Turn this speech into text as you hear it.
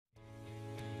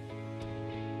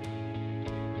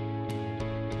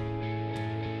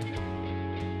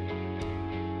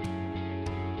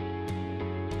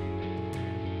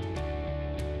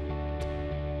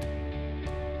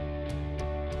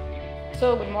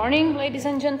So, good morning, ladies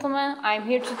and gentlemen. I'm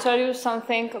here to tell you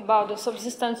something about the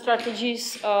subsistence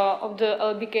strategies of the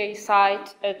LBK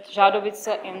site at Žádovice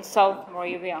in South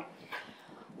Moravia.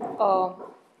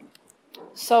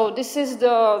 So,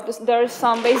 there are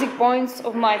some basic points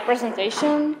of my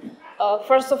presentation.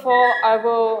 First of all, I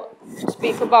will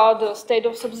speak about the state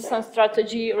of subsistence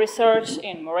strategy research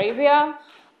in Moravia,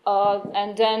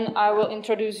 and then I will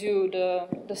introduce you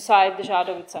the site, the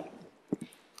Žádovice.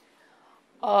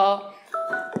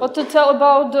 What to tell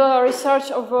about the research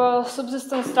of a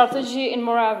subsistence strategy in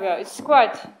Moravia? It's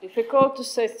quite difficult to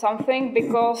say something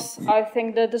because I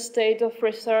think that the state of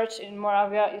research in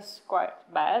Moravia is quite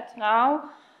bad now.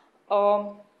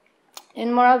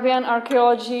 In Moravian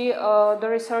archaeology, the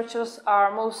researchers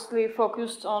are mostly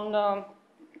focused on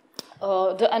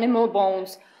the animal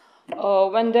bones.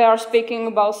 When they are speaking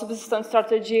about subsistence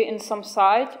strategy in some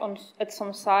site, at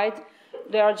some site,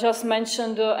 they are just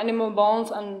mentioned the animal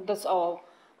bones and that's all.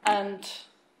 And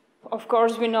of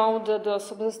course we know that the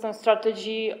subsistence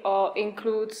strategy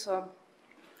includes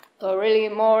really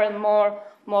more and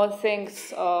more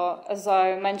things, as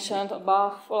I mentioned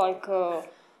above, like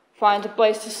find a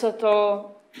place to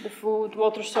settle, the food,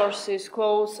 water sources,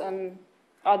 clothes, and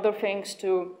other things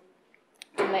to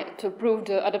prove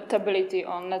the adaptability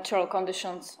on natural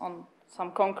conditions on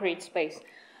some concrete space.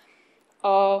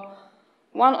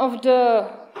 One of the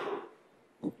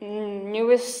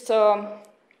newest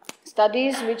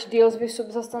studies which deals with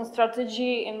subsistence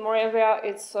strategy in Moravia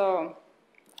is a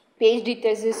PhD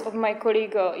thesis of my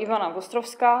colleague Ivana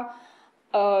Vostrovská.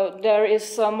 There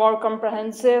is a more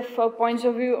comprehensive point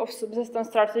of view of subsistence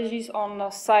strategies on the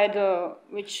side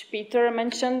which Peter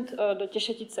mentioned, the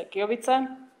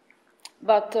Češetice-Kyjovice,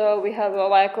 but we have a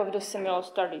lack of the similar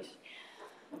studies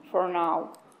for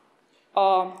now.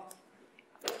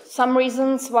 Some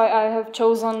reasons why I have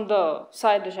chosen the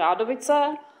site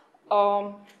Žádovice.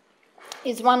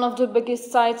 It's one of the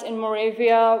biggest sites in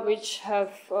Moravia which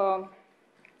have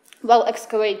well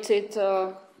excavated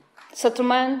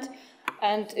settlement,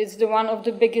 and it's one of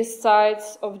the biggest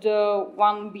sites of the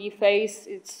 1B phase.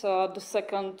 It's the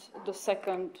second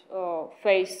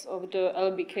phase of the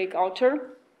LBK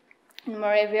culture in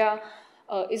Moravia.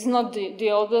 It's not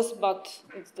the oldest, but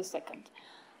it's the second.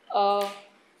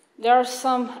 There are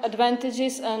some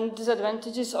advantages and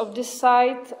disadvantages of this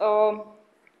site.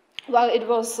 Well, it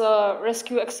was a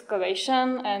rescue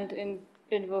excavation, and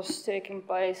it was taking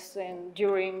place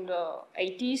during the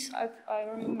 80s, I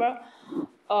remember.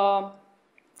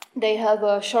 They had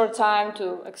a short time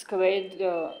to excavate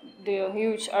the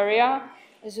huge area,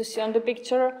 as you see on the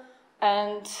picture,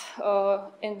 and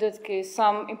in that case,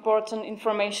 some important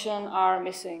information are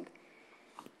missing.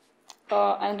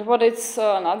 And what is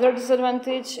another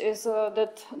disadvantage is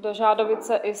that the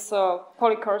Žádovice is a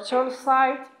polycultural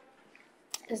site,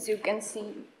 as you can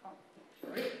see.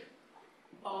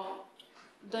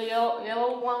 The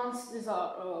yellow ones, these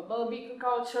are Balbika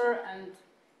culture, and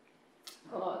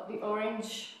the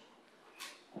orange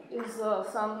is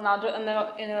some other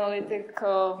analytic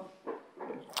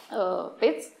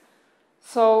pits.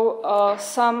 So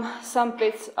some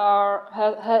pits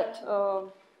had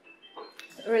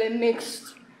really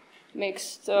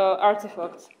mixed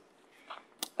artifacts.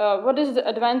 What is the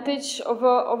advantage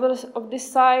of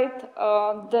this site?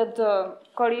 That the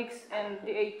colleagues in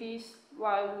the 80s,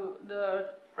 while the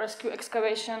rescue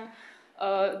excavation,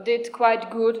 did quite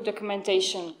good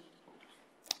documentation.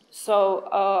 So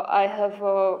I have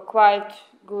quite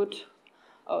good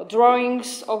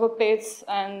drawings of the pits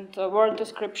and word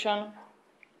description,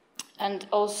 and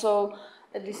also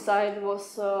at this site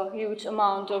was a huge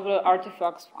amount of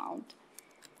artifacts found.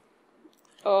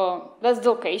 That's the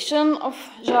location of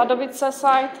Žádovice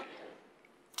site.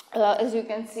 As you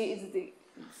can see, it's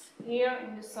here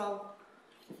in the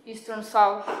eastern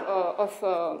south of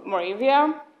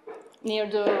Moravia, near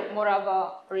the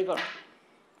Morava river.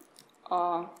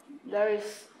 There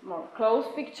is more close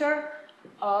picture.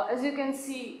 As you can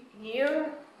see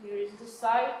here is the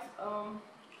site.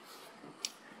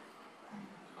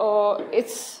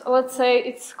 Let's say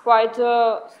it's quite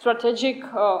a strategic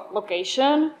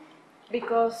location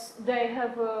because they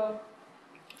have a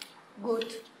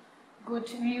good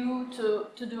view to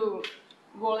the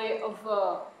valley of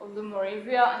the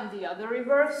Moravia and the other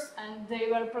rivers, and they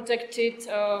were protected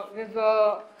with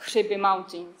Hřiby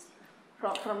mountains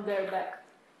from their back.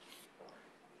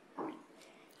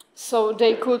 So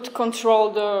they could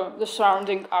control the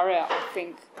surrounding area, I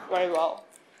think, very well.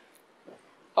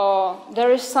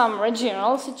 There is some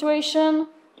regional situation.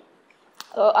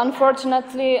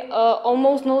 Unfortunately,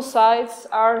 almost no sites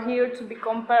are here to be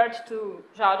compared to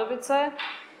Žádovice.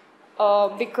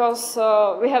 because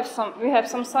we have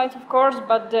some sites, of course,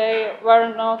 but they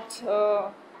were not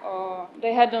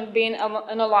they hadn't been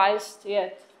analyzed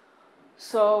yet.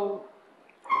 So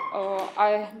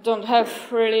I don't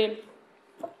have really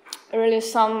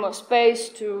some space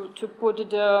to put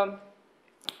the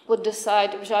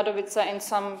site of Žádovice in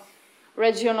some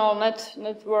regional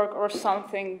network or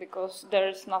something, because there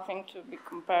is nothing to be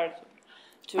compared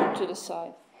to the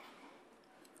site.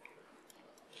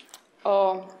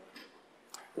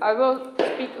 I will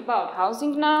speak about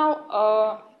housing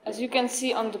now. As you can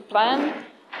see on the plan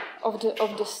of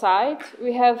the site,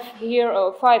 we have here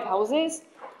 5 houses,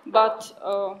 but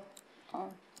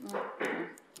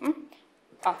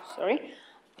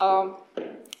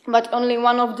but only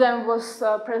one of them was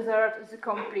preserved as a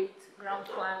complete ground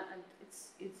plan, and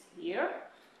it's here.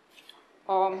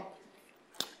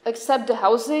 Except the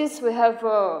houses, we have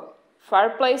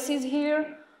fireplaces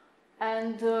here,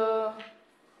 and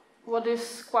what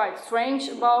is quite strange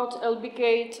about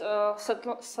LBK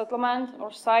settlement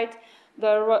or site,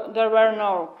 there were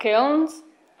no kilns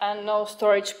and no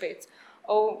storage pits.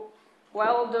 Oh,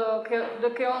 well, the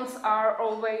kilns are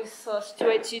always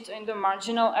situated in the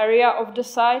marginal area of the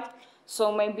site,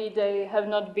 so maybe they have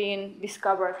not been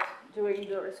discovered during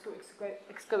the rescue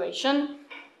excavation.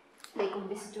 They could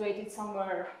be situated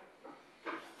somewhere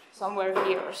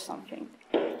here or something.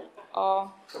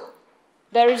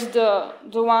 There is the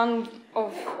one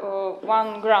of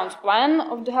one ground plan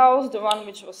of the house, the one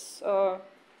which was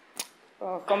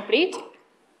complete.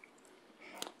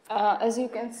 As you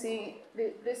can see,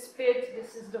 this pit,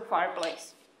 this is the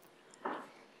fireplace.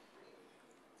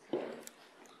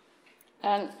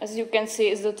 And as you can see,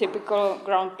 it's the typical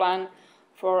ground plan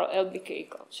for LBK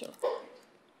culture.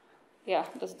 Yeah,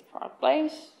 that's the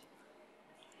fireplace.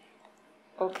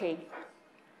 Okay.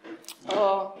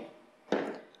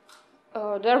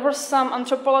 There was some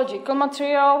anthropological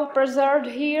material preserved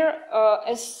here.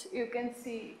 As you can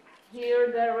see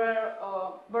here, there were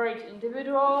buried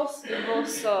individuals. It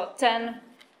was 10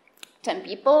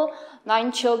 people,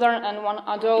 9 children and 1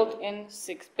 adult in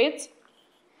 6 pits.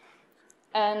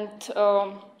 And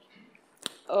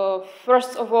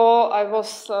first of all, I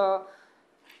was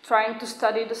trying to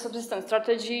study the subsistence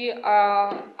strategy.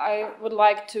 I would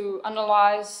like to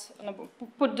analyze,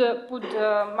 put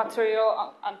the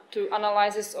material to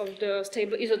analysis of the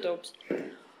stable isotopes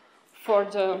for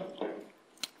the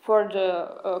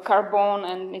carbon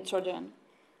and nitrogen.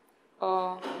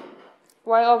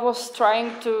 While I was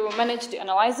trying to manage the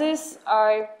analysis,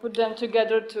 I put them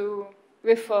together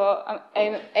with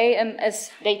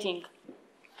AMS dating.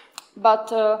 But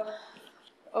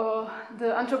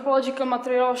the anthropological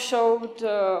material showed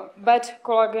bad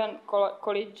collagen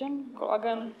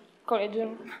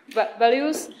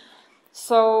values.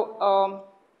 So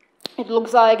it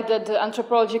looks like that the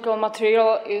anthropological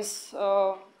material is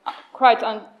quite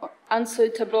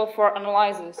unsuitable for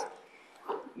analysis,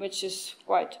 which is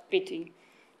quite pity.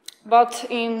 But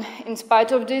in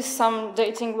spite of this, some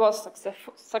dating was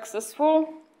successful.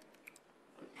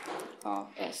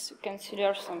 As you can see, there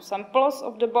are some samples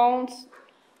of the bones.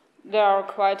 They are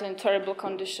quite in terrible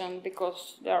condition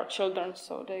because they are children,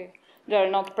 so they are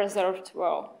not preserved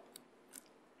well.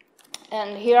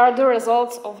 And here are the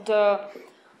results of the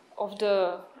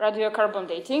radiocarbon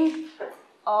dating.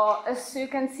 As you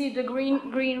can see, the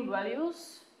green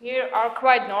values here are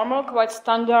quite normal, quite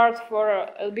standard for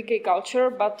LBK culture.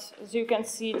 But as you can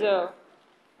see, the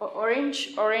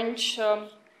orange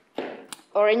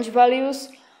values,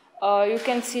 you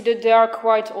can see that they are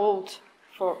quite old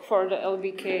for the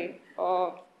LBK.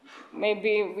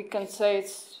 Maybe we can say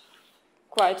it's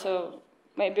quite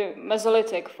maybe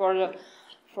Mesolithic for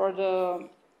the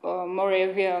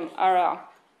Moravian era.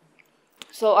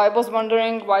 So I was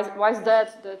wondering why is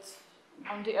that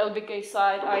on the LBK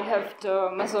side I have the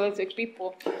Mesolithic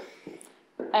people.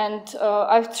 And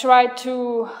I've tried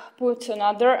to put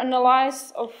another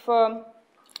analysis of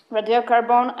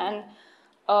radiocarbon, and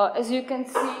as you can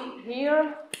see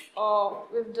here,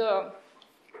 with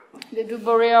the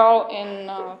burial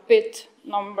in pit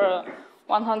number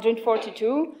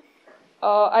 142,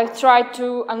 I've tried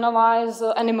to analyze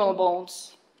animal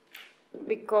bones,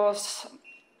 because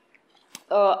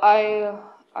I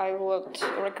would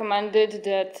recommend it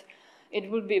that it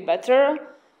would be better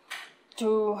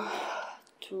to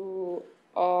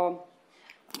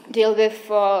deal with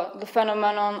the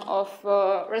phenomenon of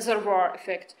reservoir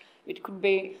effect. It could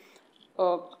be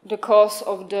the cause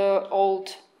of the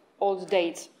old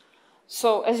dates.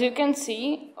 So as you can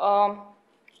see, while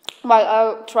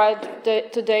I tried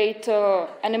to date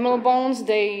animal bones,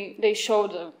 they show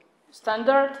the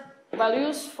standard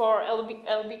values for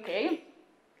LBK.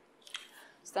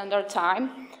 standard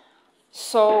time.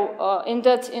 So in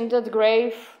that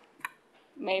grave,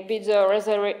 maybe the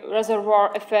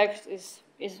reservoir effect is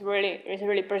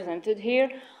really presented here.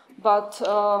 But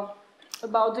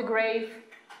about the grave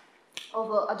of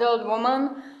an adult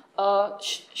woman,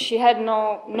 she had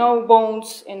no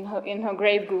bones in her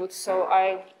grave goods, so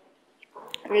I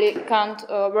really can't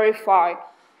verify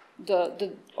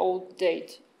the old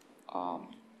date.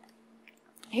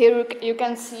 Here you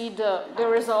can see the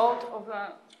result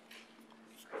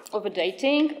of a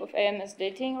dating, of AMS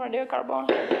dating radiocarbon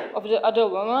of the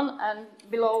adult woman, and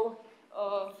below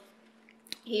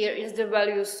here is the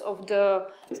values of the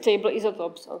stable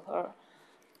isotopes of her.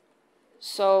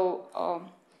 So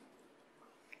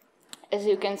as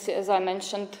you can see, as I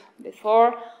mentioned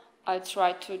before, I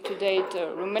tried to date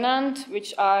the ruminant,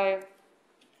 which I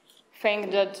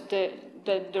think that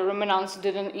the ruminants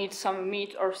didn't eat some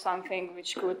meat or something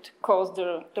which could cause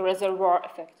the reservoir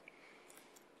effect.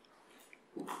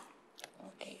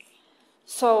 Okay.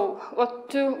 So what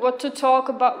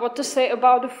to say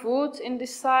about the food in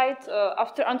this site?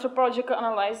 After anthropological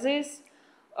analysis,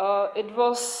 it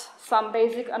was some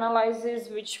basic analyses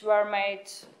which were made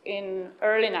in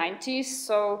early 90s,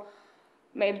 so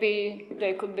maybe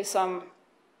there could be some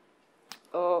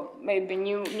maybe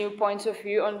new points of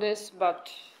view on this,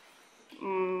 but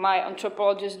my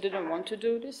anthropologist didn't want to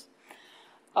do this.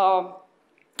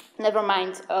 Never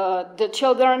mind. The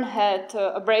children had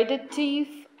abraded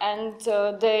teeth, and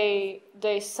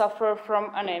they suffer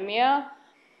from anemia.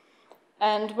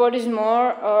 And what is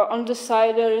more, on the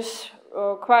side there is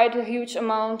quite a huge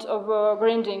amount of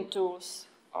grinding tools.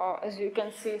 As you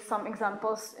can see, some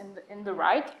examples in the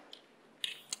right.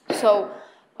 So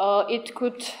it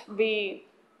could be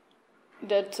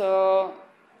that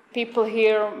people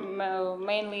here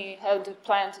mainly have the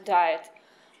plant diet.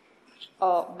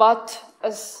 But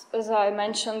as I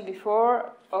mentioned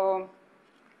before,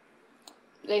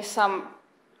 there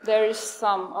is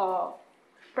some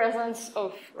presence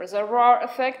of reservoir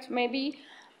effect maybe,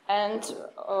 and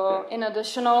in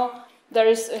addition, there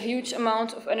is a huge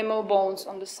amount of animal bones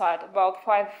on the site, about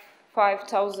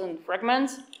 5,000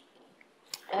 fragments,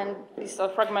 and these are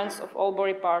fragments of all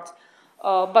body parts.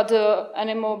 But the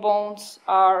animal bones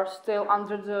are still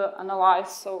under the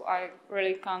analysis, so I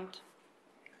really can't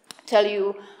tell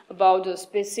you about the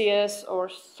species or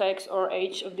sex or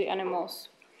age of the animals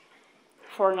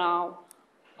for now.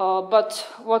 But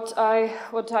what I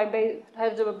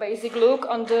had a basic look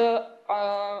on the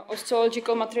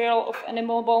osteological material of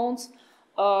animal bones.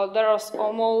 There is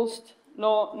almost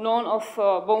none of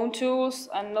bone tools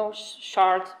and no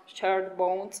charred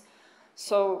bones.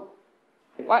 So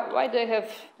why they have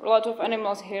a lot of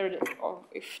animals here, or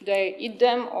if they eat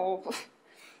them, or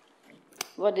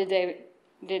what they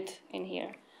did in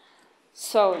here?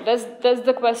 So that's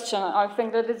the question. I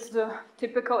think that it's the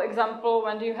typical example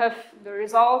when you have the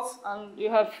results and you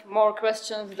have more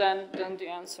questions than the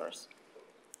answers.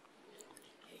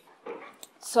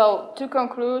 So to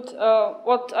conclude,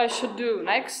 what I should do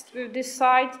next with this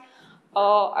site,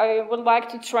 I would like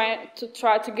to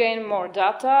try to gain more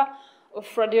data of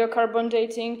radiocarbon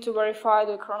dating to verify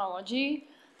the chronology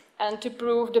and to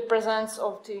prove the presence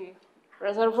of the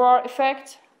reservoir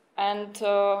effect, and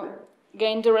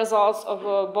gain the results of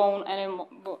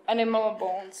animal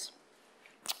bones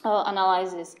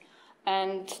analysis.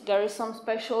 And there is some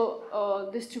special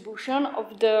distribution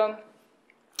of the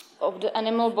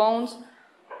animal bones.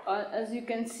 As you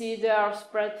can see, they are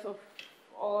spread of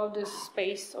all of this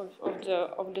space of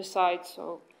the site,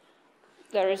 so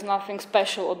there is nothing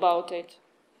special about it.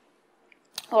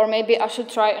 Or maybe I should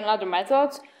try another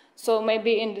method. So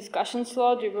maybe in discussion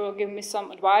slot you will give me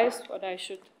some advice what I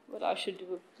should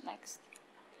do next.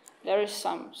 There is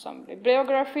some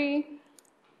bibliography,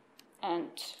 and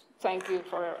thank you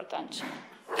for your attention.